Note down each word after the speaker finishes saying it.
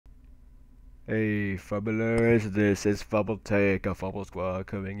Hey, Fubblers, this is Fubble Take, a Fubble Squad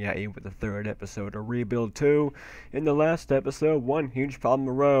coming at you with the third episode of Rebuild 2. In the last episode, one huge problem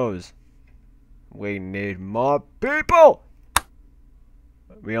arose. We need more people!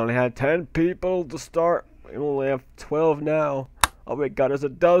 We only had 10 people to start. We only have 12 now. All we got is a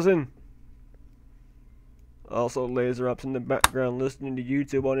dozen. Also, Laser Up's in the background listening to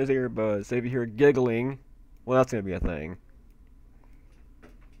YouTube on his earbuds. So if you hear giggling, well, that's gonna be a thing.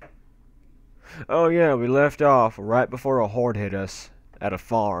 Oh yeah, we left off right before a horde hit us at a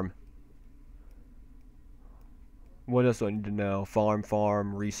farm. What else do I need to know?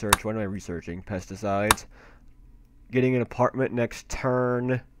 Farm, research. What am I researching? Pesticides. Getting an apartment next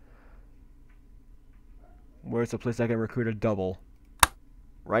turn. Where's the place I can recruit a double?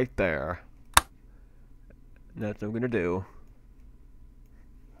 Right there. And that's what I'm gonna do.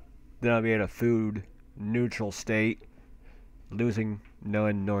 Then I'll be in a food neutral state. Losing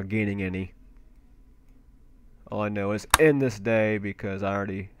none nor gaining any. All I know is in this day, because I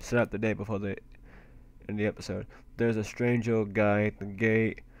already set up the day before in the episode. There's a strange old guy at the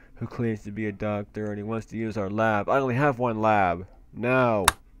gate who claims to be a doctor and he wants to use our lab. I only have one lab. No.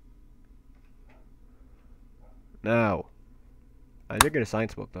 No. I did get a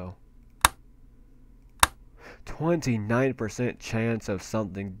science book though. 29% chance of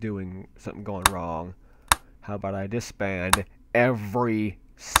something going wrong. How about I disband every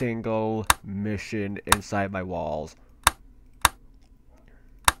single mission inside my walls?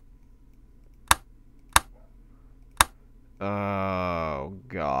 Oh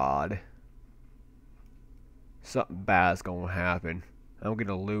God. Something bad's gonna happen. I'm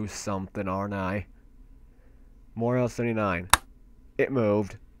gonna lose something, aren't I? Morale 79. It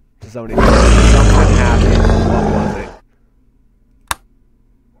moved. Something happened. What was it?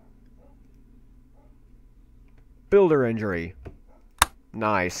 Builder injury.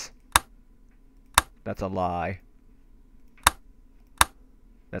 Nice. That's a lie.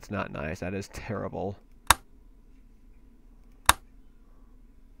 That's not nice. That is terrible.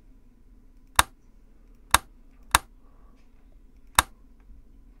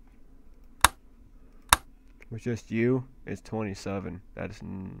 With just you, it's 27.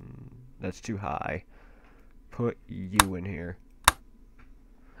 That's too high. Put you in here.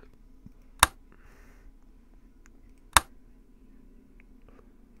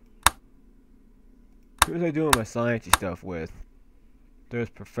 Who was I doing my sciencey stuff with? There's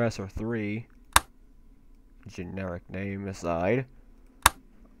Professor 3. Generic name aside.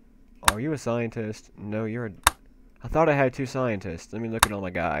 Are you a scientist? No, you're a... I thought I had 2 scientists. Let me look at all my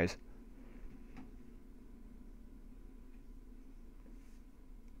guys.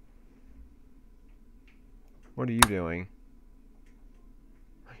 What are you doing?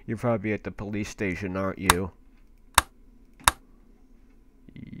 You're probably at the police station, aren't you?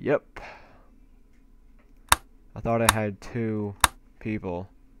 Yep. I thought I had 2 people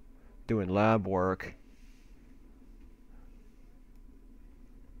doing lab work.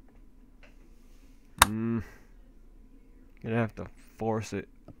 Gonna have to force it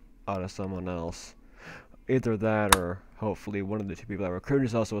out of someone else. Either that or hopefully one of the 2 people I recruit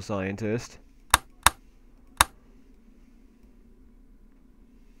is also a scientist.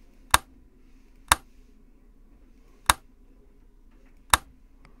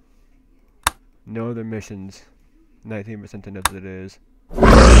 No other missions. 19% as it is.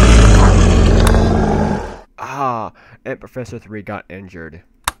 Ah! And Professor 3 got injured.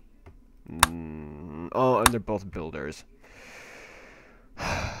 Oh, and they're both builders.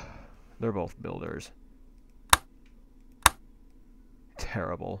 They're both builders.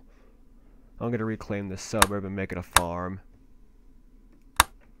 Terrible. I'm gonna reclaim this suburb and make it a farm.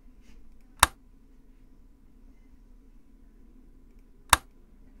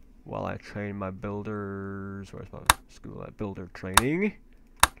 While I train my builders. Where's my school at? Builder training.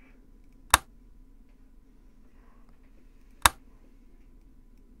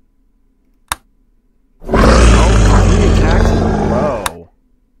 Oh, 3 attacks in a row.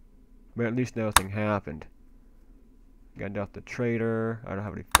 But at least nothing happened. Got off the trader. I don't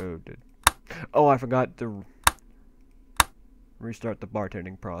have any food. Oh, I forgot to restart the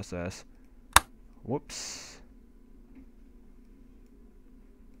bartending process. Whoops.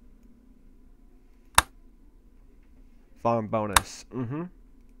 Farm bonus.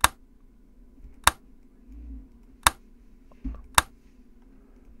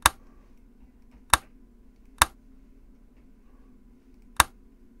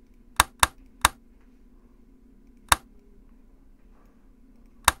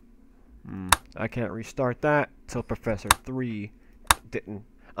 I can't restart that till Professor 3 didn't.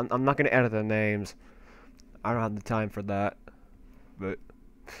 I'm not gonna edit the names. I don't have the time for that. But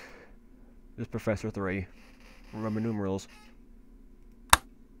This is Professor 3. Roman numerals.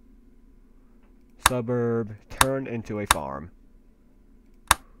 Suburb turned into a farm.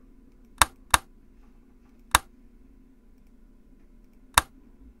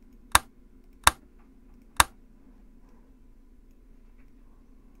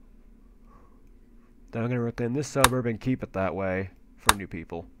 Then I'm going to reclaim this suburb and keep it that way for new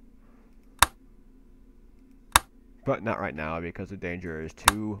people. But not right now because the danger is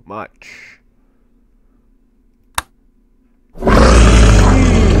too much.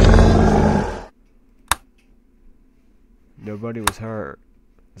 Nobody was hurt.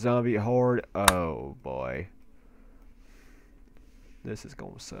 Zombie horde. Oh boy. This is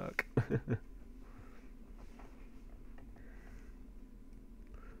gonna suck.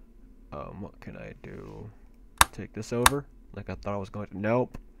 What can I do? Take this over? Like I thought I was going to.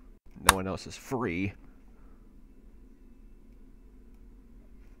 Nope. No one else is free.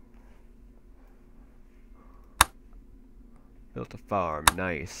 Built a farm.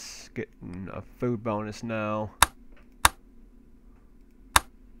 Nice. Getting a food bonus now.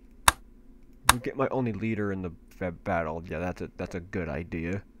 Get my only leader in the battle. Yeah, that's a good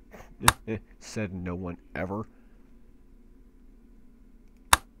idea. Said no one ever.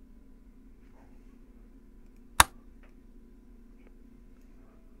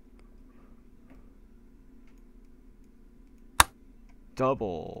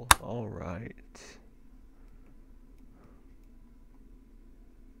 Double. All right.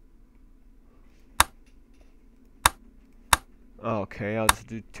 Okay, I'll just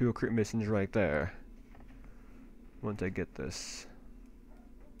do 2 recruit missions right there. Once I get this.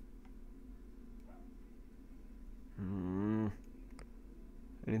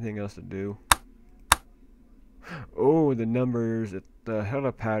 Anything else to do? Oh, the numbers at the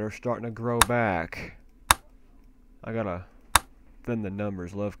helipad are starting to grow back. I gotta thin the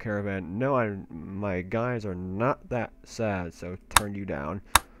numbers. Love Caravan. No, my guys are not that sad, so turn you down.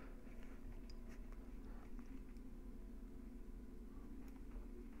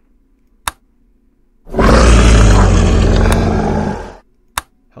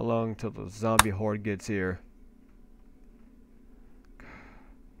 How long till the zombie horde gets here?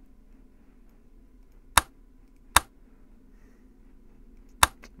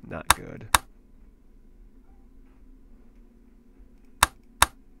 Not good.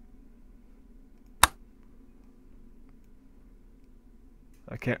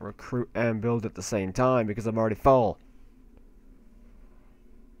 I can't recruit and build at the same time because I'm already full.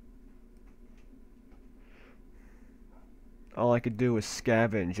 All I could do is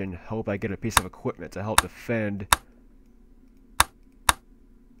scavenge and hope I get a piece of equipment to help defend.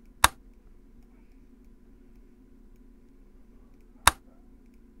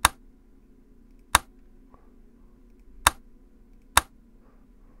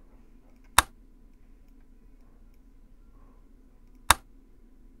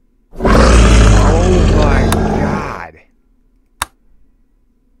 Oh my God.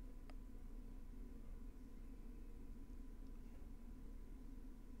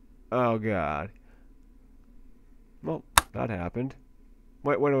 Oh God. Well, that happened.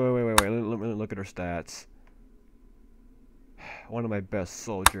 Wait. Let me look at her stats. One of my best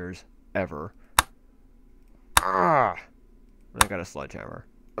soldiers ever. Ah! I got a sledgehammer.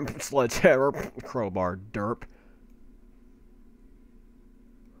 Sledgehammer. Crowbar. Derp.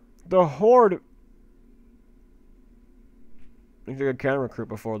 The horde. I think I can recruit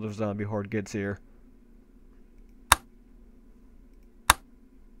before the zombie horde gets here.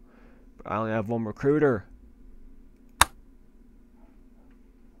 I only have 1 recruiter.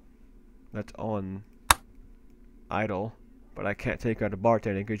 That's on idle. But I can't take out a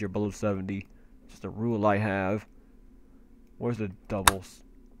bartending because you're below 70. Just a rule I have. Where's the doubles?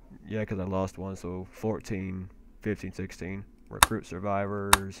 Yeah, because I lost one. So 14, 15, 16. Recruit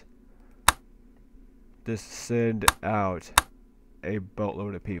survivors. Just send out a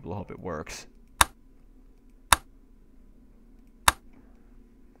boatload of people. Hope it works.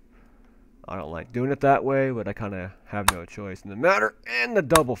 I don't like doing it that way, but I kind of have no choice in the matter. And the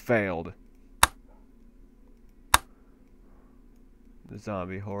double failed. The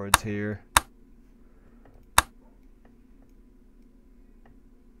zombie horde's here.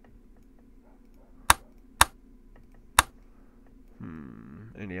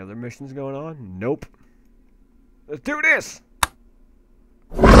 Any other missions going on? Nope. Let's do this!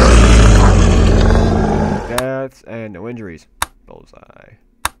 Deaths and no injuries. Bullseye.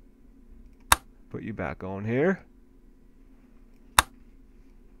 Put you back on here.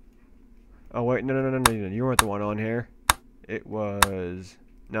 Oh wait, no, you weren't the one on here. It was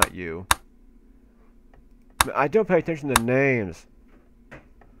not you. I don't pay attention to names.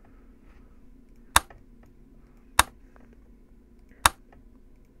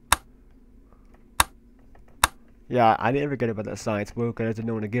 Yeah, I didn't forget about that science book. I just didn't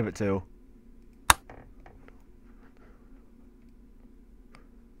know when to give it to.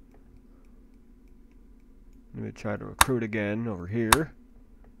 Let me try to recruit again over here.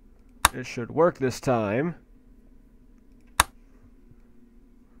 It should work this time.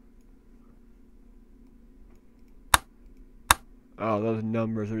 Oh, those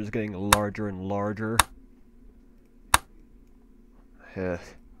numbers are just getting larger and larger. Ugh.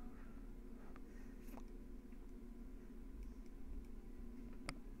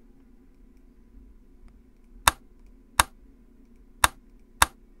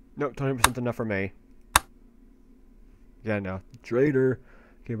 Nope, 20% enough for me. Yeah, no. Trader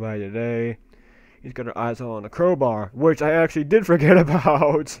came by today. He's got her eyes on a crowbar, which I actually did forget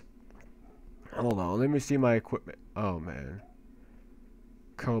about. Hold on, let me see my equipment. Oh, man.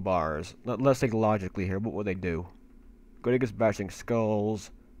 Crowbars. Let's think logically here. What will they do? Good against bashing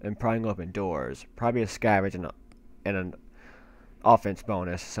skulls and prying open doors. Probably a scavenge and an offense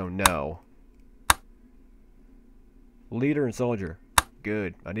bonus, so no. Leader and soldier.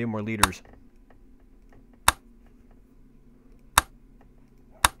 Good. I need more leaders.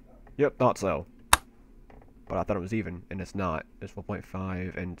 Yep, thought so. But I thought it was even, and it's not. It's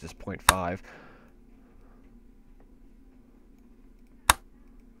 1.5 and just 0.5.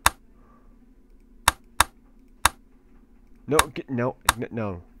 No.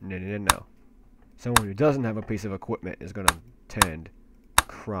 Someone who doesn't have a piece of equipment is gonna tend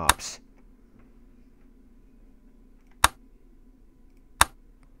crops.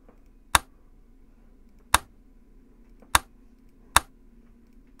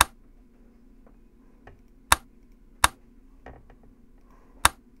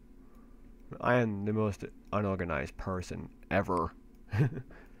 I am the most unorganized person ever.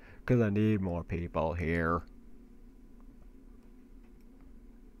 Because I need more people here.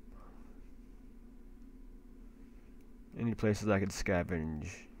 Any places I could scavenge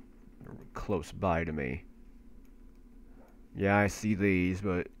close by to me. Yeah, I see these,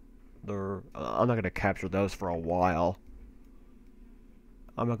 but I'm not going to capture those for a while.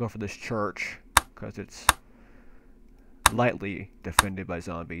 I'm going to go for this church, because it's lightly defended by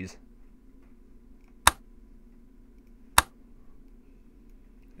zombies.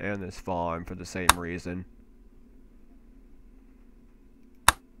 And this farm for the same reason.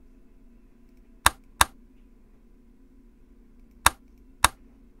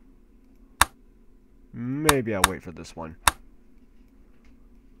 Maybe I'll wait for this one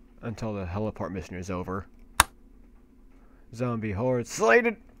until the heliport mission is over. Zombie horde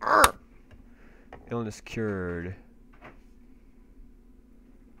slated. Arrgh! Illness cured.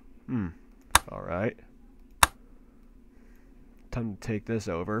 Alright. Time to take this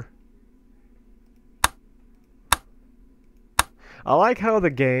over. I like how the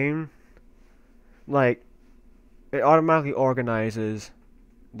game, like, it automatically organizes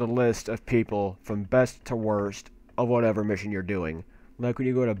the list of people from best to worst of whatever mission you're doing. Like when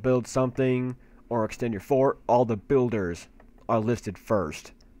you go to build something or extend your fort, all the builders are listed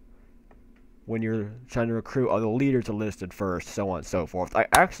first. When you're trying to recruit, all the leaders are listed first, so on and so forth. I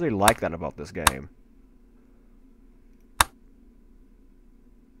actually like that about this game.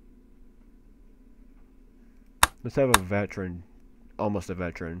 Let's have a veteran, almost a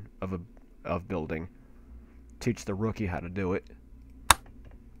veteran of building, teach the rookie how to do it.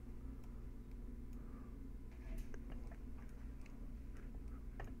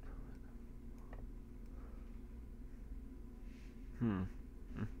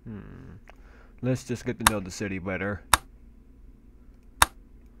 Let's just get to know the city better.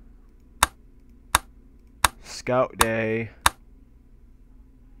 Scout day.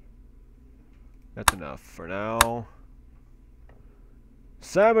 That's enough for now.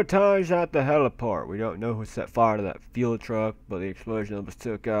 Sabotage at the heliport. We don't know who set fire to that fuel truck, but the explosion almost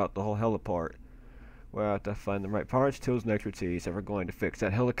took out the whole heliport. We'll have to find the right parts, tools, and expertise if we're going to fix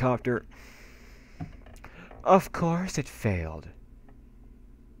that helicopter. Of course it failed.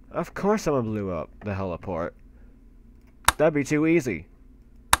 Of course someone blew up the heliport. That'd be too easy.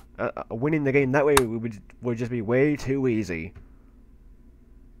 Winning the game that way would just be way too easy.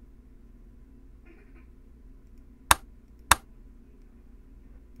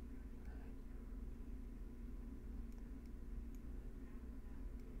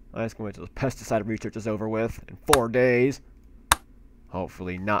 I'm just going to wait till the pesticide research is over with in 4 days.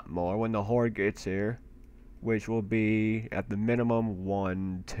 Hopefully not more when the horde gets here. Which will be at the minimum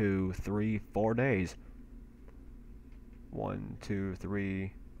 1, 2, 3, 4 days. 1, 2,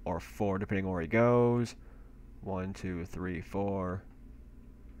 3, or 4 depending on where he goes. 1, 2, 3, 4.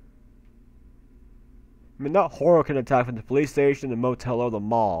 I mean, that horde can attack from the police station, the motel, or the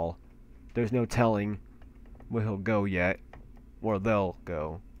mall. There's no telling. where he'll go yet. Or they'll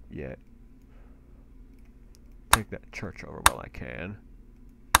go yet. Take that church over while I can.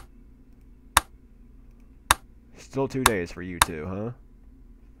 Still 2 days for you two, huh?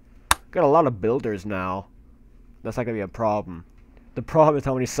 Got a lot of builders now. That's not gonna be a problem. The problem is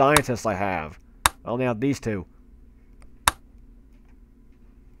how many scientists I have. I only have these two.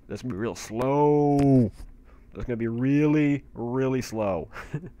 That's gonna be real slow. That's gonna be really, really slow.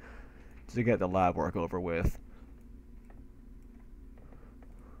 To get the lab work over with.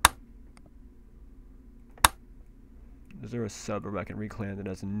 Is there a suburb I can reclaim that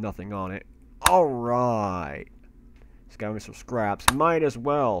has nothing on it? Alright. Scavenge some scraps. Might as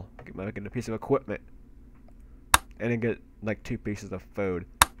well. Get a piece of equipment. And then get like 2 pieces of food.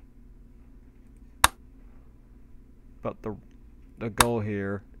 But the goal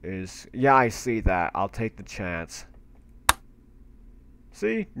here is... Yeah, I see that. I'll take the chance.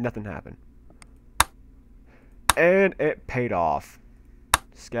 See? Nothing happened. And it paid off.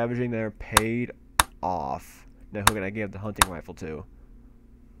 Scavenging there paid off. Now who can I give the hunting rifle to?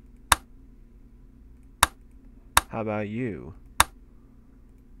 How about you?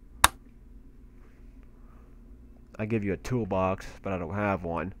 I give you a toolbox, but I don't have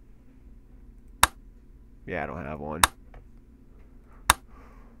one. Yeah, I don't have one.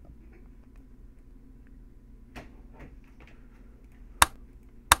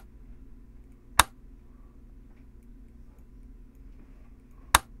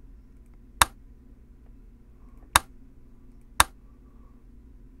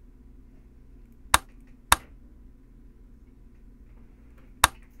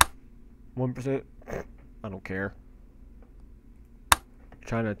 %? I don't care.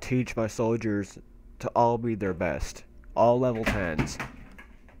 Trying to teach my soldiers to all be their best. All level 10s.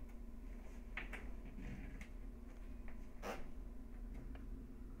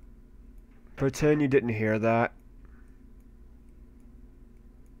 Pretend you didn't hear that.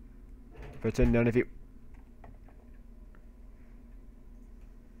 Pretend none of you...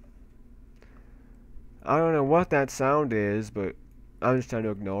 I don't know what that sound is, but I'm just trying to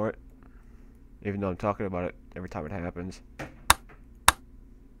ignore it. Even though I'm talking about it every time it happens.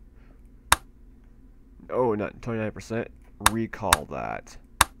 Oh, not 29%. Recall that.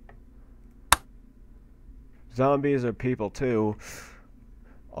 Zombies are people too.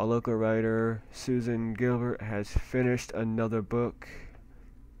 Our local writer, Susan Gilbert, has finished another book,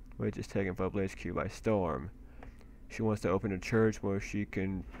 which is taking Public HQ by storm. She wants to open a church where she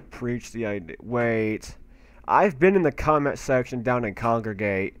can preach the idea. Wait. I've been in the comment section down in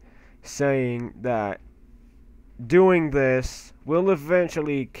Congregate saying that doing this will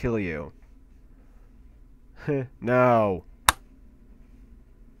eventually kill you. No.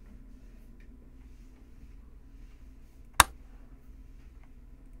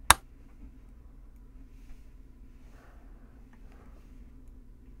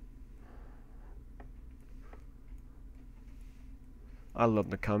 I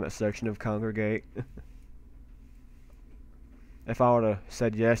love the comment section of Congregate. If I would have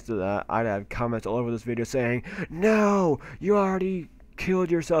said yes to that, I'd have comments all over this video saying, "No! You already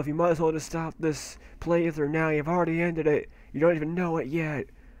killed yourself. You might as well just stop this playthrough now. You've already ended it. You don't even know it yet."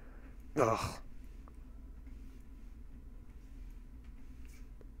 Ugh.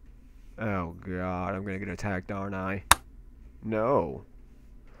 Oh god, I'm gonna get attacked, aren't I? No.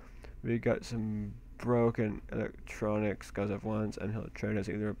 We got some broken electronics because of once, and he'll train us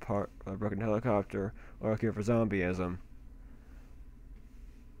either part of a broken helicopter or a cure for zombieism.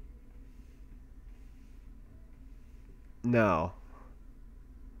 No.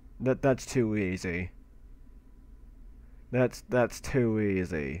 That's too easy. That's too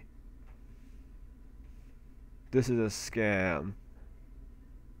easy. This is a scam.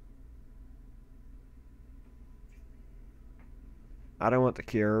 I don't want the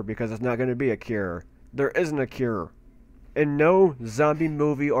cure because it's not going to be a cure. There isn't a cure. In no zombie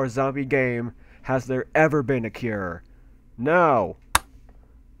movie or zombie game has there ever been a cure. No.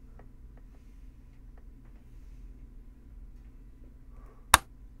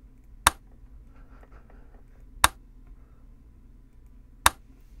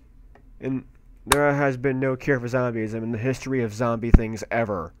 And there has been no cure for zombies in the history of zombie things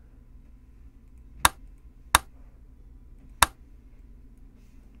ever.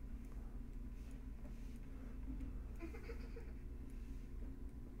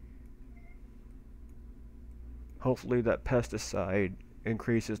 Hopefully that pesticide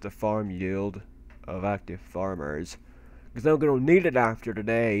increases the farm yield of active farmers. Because I'm going to need it after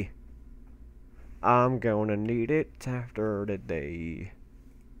today. I'm going to need it after today.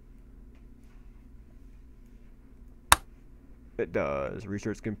 It does.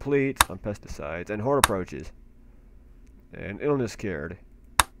 Research complete on pesticides and horde approaches. And illness cured.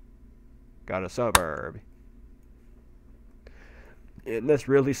 Got a suburb. And that's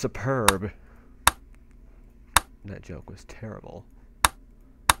really superb. That joke was terrible.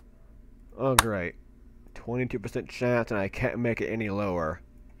 Oh, great. 22% chance, and I can't make it any lower.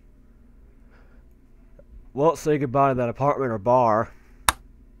 Well, say goodbye to that apartment or bar.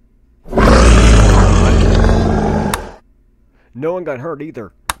 No one got hurt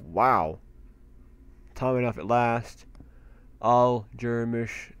either. Wow. Time enough at last. All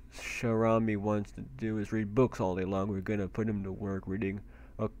Jeremish Sharami wants to do is read books all day long. We're gonna put him to work reading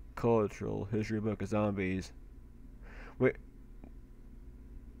a cultural history book of zombies. Wait.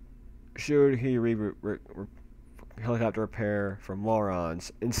 Should he read helicopter repair for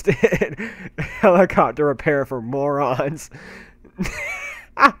morons? Instead, helicopter repair for morons.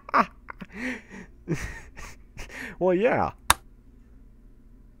 Well, yeah.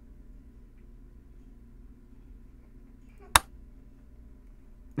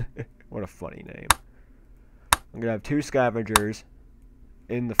 What a funny name. I'm gonna have 2 scavengers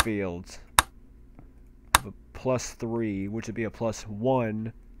in the fields. A +3, which would be a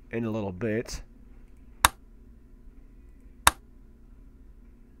 +1 in a little bit.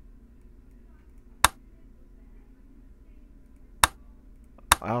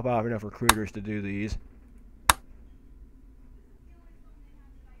 I hope I have enough recruiters to do these.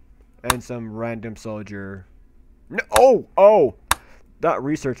 And some random soldier. No, oh! That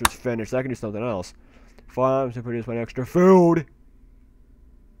research was finished. I can do something else. Farms to produce my extra food.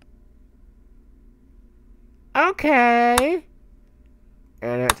 Okay.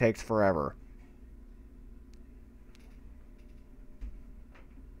 And it takes forever.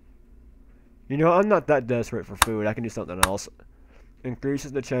 You know, I'm not that desperate for food. I can do something else.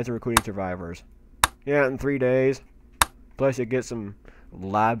 Increases the chance of recruiting survivors. Yeah, in 3 days. Plus you get some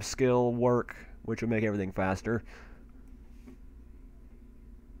lab skill work, which will make everything faster.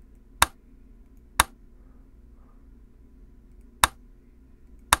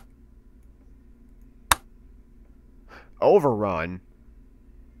 Overrun?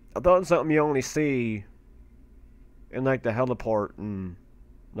 I thought it was something you only see in like the heliport and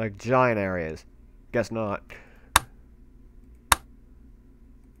like giant areas. Guess not.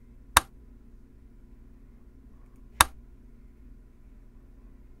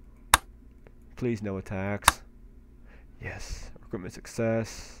 Please no attacks. Yes. Recruitment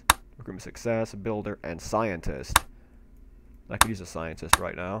success, builder, and scientist. I could use a scientist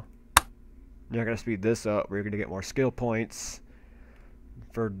right now. You're gonna speed this up. We're gonna get more skill points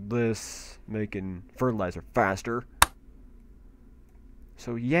for this, making fertilizer faster.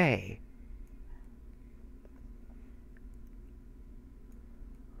 So yay.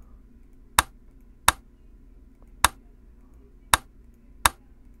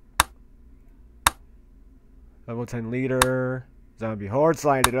 Level 10 leader. Zombie horde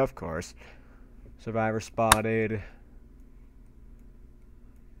sighted, of course. Survivor spotted.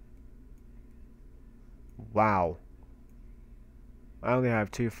 Wow. I only have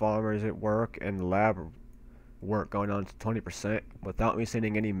 2 farmers at work and lab work going on to 20% without me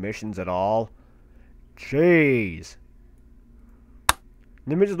sending any missions at all. Jeez.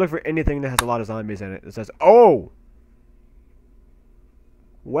 Let me just look for anything that has a lot of zombies in it. It says, oh!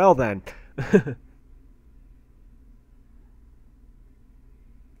 Well then.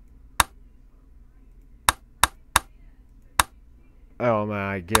 Oh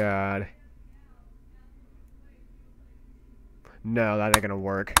my god. No, that ain't gonna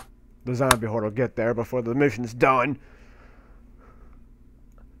work. The zombie horde will get there before the mission's done.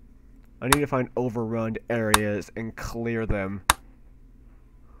 I need to find overrun areas and clear them.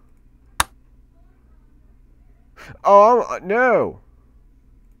 Oh, no!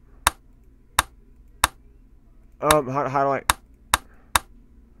 How do I...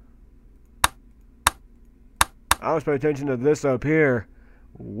 I was paying attention to this up here.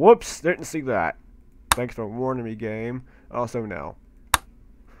 Whoops, didn't see that. Thanks for warning me, game. Also, no.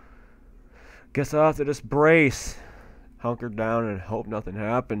 Guess I'll have to just brace. Hunker down and hope nothing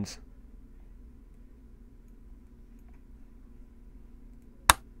happens.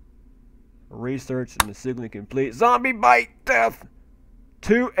 Research and the signaling complete. Zombie bite death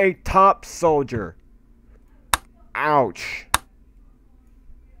to a top soldier. Ouch.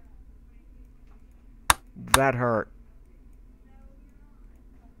 That hurt.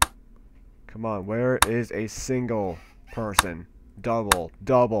 Come on, where is a single person? Double,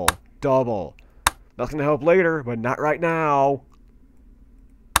 double, double. That's gonna help later, but not right now.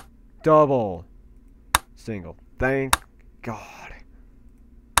 Double. Single. Thank God.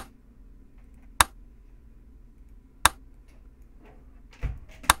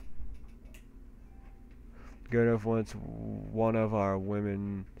 Good enough wants one of our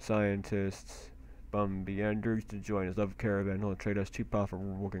women scientists, Bumby Andrews, to join his love caravan. He'll trade us 2 powerful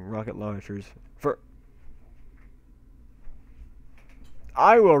working rocket launchers for...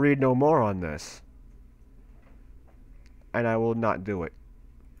 I will read no more on this. And I will not do it.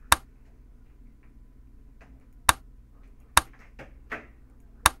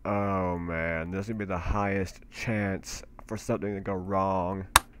 Oh man, this is gonna be the highest chance for something to go wrong.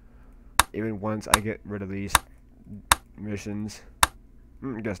 Even once I get rid of these missions.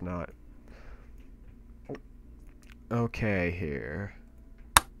 Guess not. Okay, here.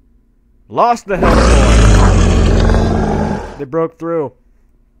 Lost the Hellboy! They broke through.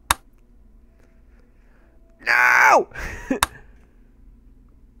 No!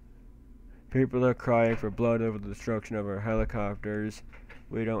 People are crying for blood over the destruction of our helicopters.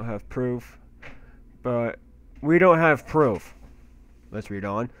 We don't have proof. But we don't have proof. Let's read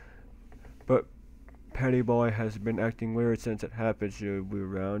on. But Petty Boy has been acting weird since it happened. Should we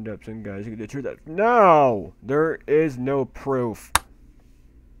round up some guys who can deter that? No! There is no proof.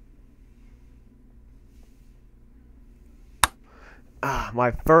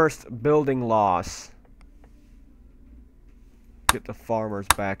 My first building loss. Get the farmers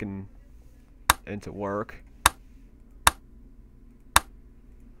back into work.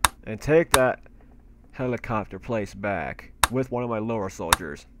 And take that helicopter place back with one of my lower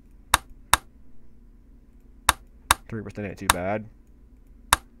soldiers. 3% ain't too bad.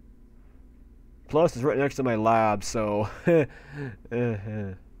 Plus, it's right next to my lab, so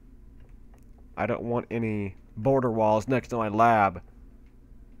I don't want any border walls next to my lab.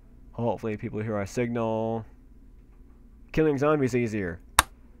 Hopefully, people hear our signal. Killing zombies easier.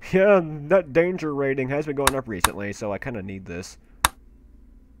 Yeah, that danger rating has been going up recently, so I kind of need this.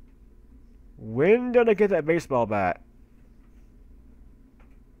 When did I get that baseball bat?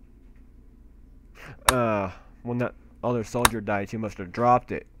 When that other soldier died, he must have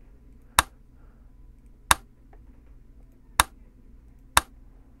dropped it.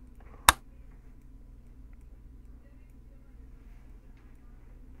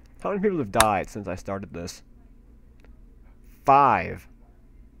 How many people have died since I started this? 5.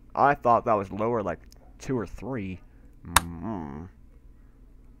 I thought that was lower, like 2 or 3.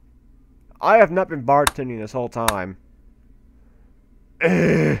 I have not been bartending this whole time.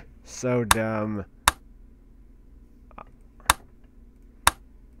 So dumb.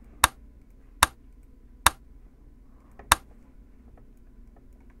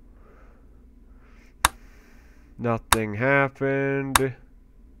 Nothing happened.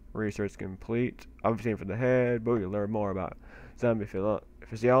 Research complete. I'm waiting for the head, but you'll learn more about zombie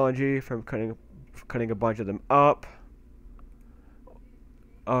physiology from cutting a bunch of them up.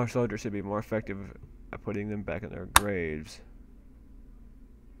 Our soldiers should be more effective at putting them back in their graves.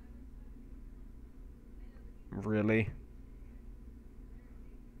 Really?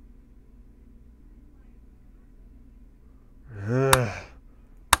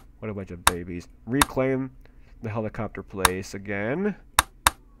 What a bunch of babies. Reclaim the helicopter place again.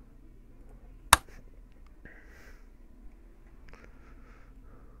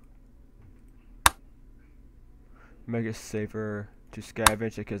 Make it safer to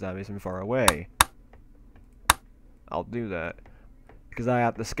scavenge because I'm even far away. I'll do that. Because I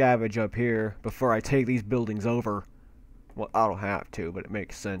have to scavenge up here before I take these buildings over. Well, I don't have to, but it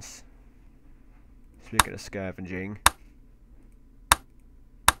makes sense. Speaking of scavenging.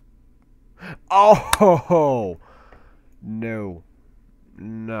 Oh! No.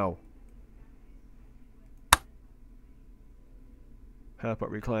 No. Heliport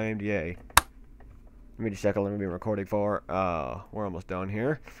reclaimed, yay. Let me just check how long we've been recording for. We're almost done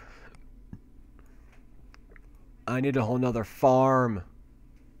here. I need a whole nother farm.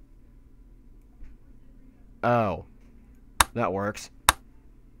 Oh. That works.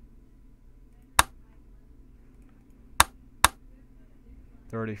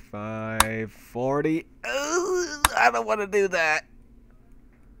 $35, $40. I don't want to do that.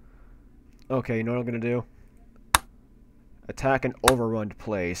 Okay, you know what I'm going to do? Attack an overrun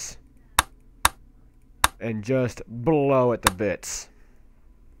place. And just blow it to bits.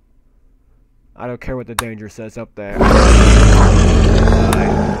 I don't care what the danger says up there.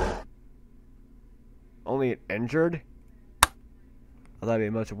 Only injured? Oh, that'd be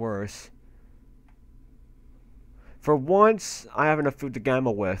much worse. For once, I have enough food to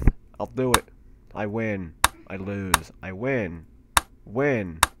gamble with. I'll do it. I win. I lose. I win.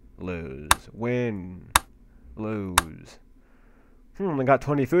 Win. Lose. Win. Lose. I got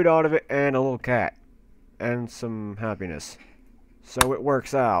 20 food out of it and a little cat. And some happiness. So it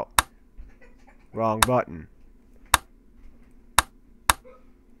works out. Wrong button.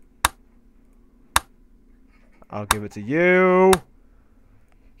 I'll give it to you.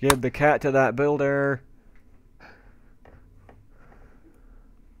 Give the cat to that builder.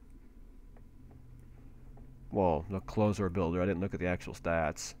 Well, the closer builder. I didn't look at the actual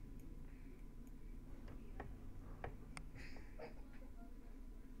stats.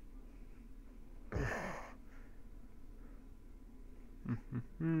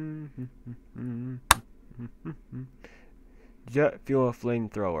 Jet fuel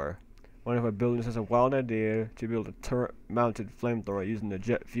flamethrower. One of our buildings has a wild idea to build a turret-mounted flamethrower using the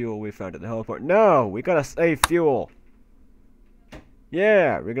jet fuel we found at the heliport. No! We gotta save fuel!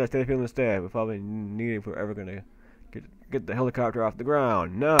 Yeah! We're gonna save fuel instead. We probably need it if we're ever gonna get the helicopter off the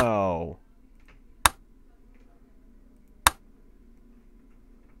ground. No!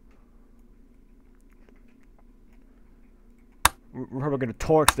 We're probably gonna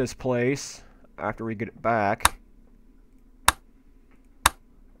torch this place after we get it back.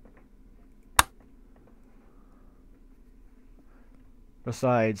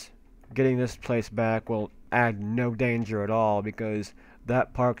 Besides, getting this place back will add no danger at all because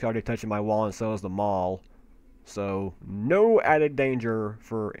that park's already touching my wall and so is the mall. So, no added danger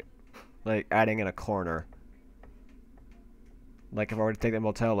for, like, adding in a corner. Like if I were to take the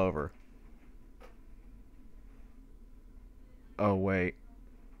motel over. Oh, wait.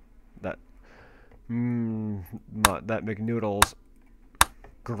 That McNoodles.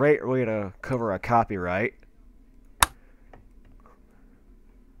 Great way to cover a copyright.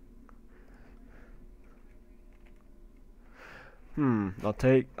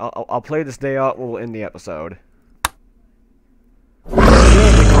 I'll play this day out. We'll end the episode.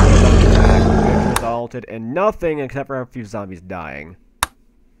 Resulted in nothing except for a few zombies dying.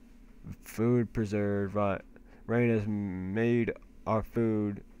 Food preserved. Right. Rain has made our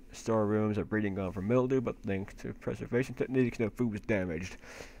food storerooms a breeding ground for mildew, but thanks to preservation techniques, no food was damaged.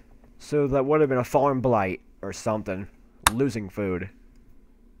 So that would have been a farm blight or something. Losing food.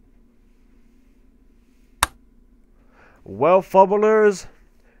 Well, Fubblers,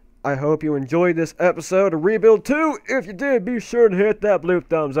 I hope you enjoyed this episode of Rebuild 2. If you did, be sure to hit that blue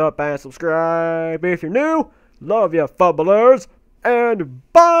thumbs up and subscribe if you're new. Love ya, Fubblers, and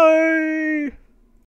bye!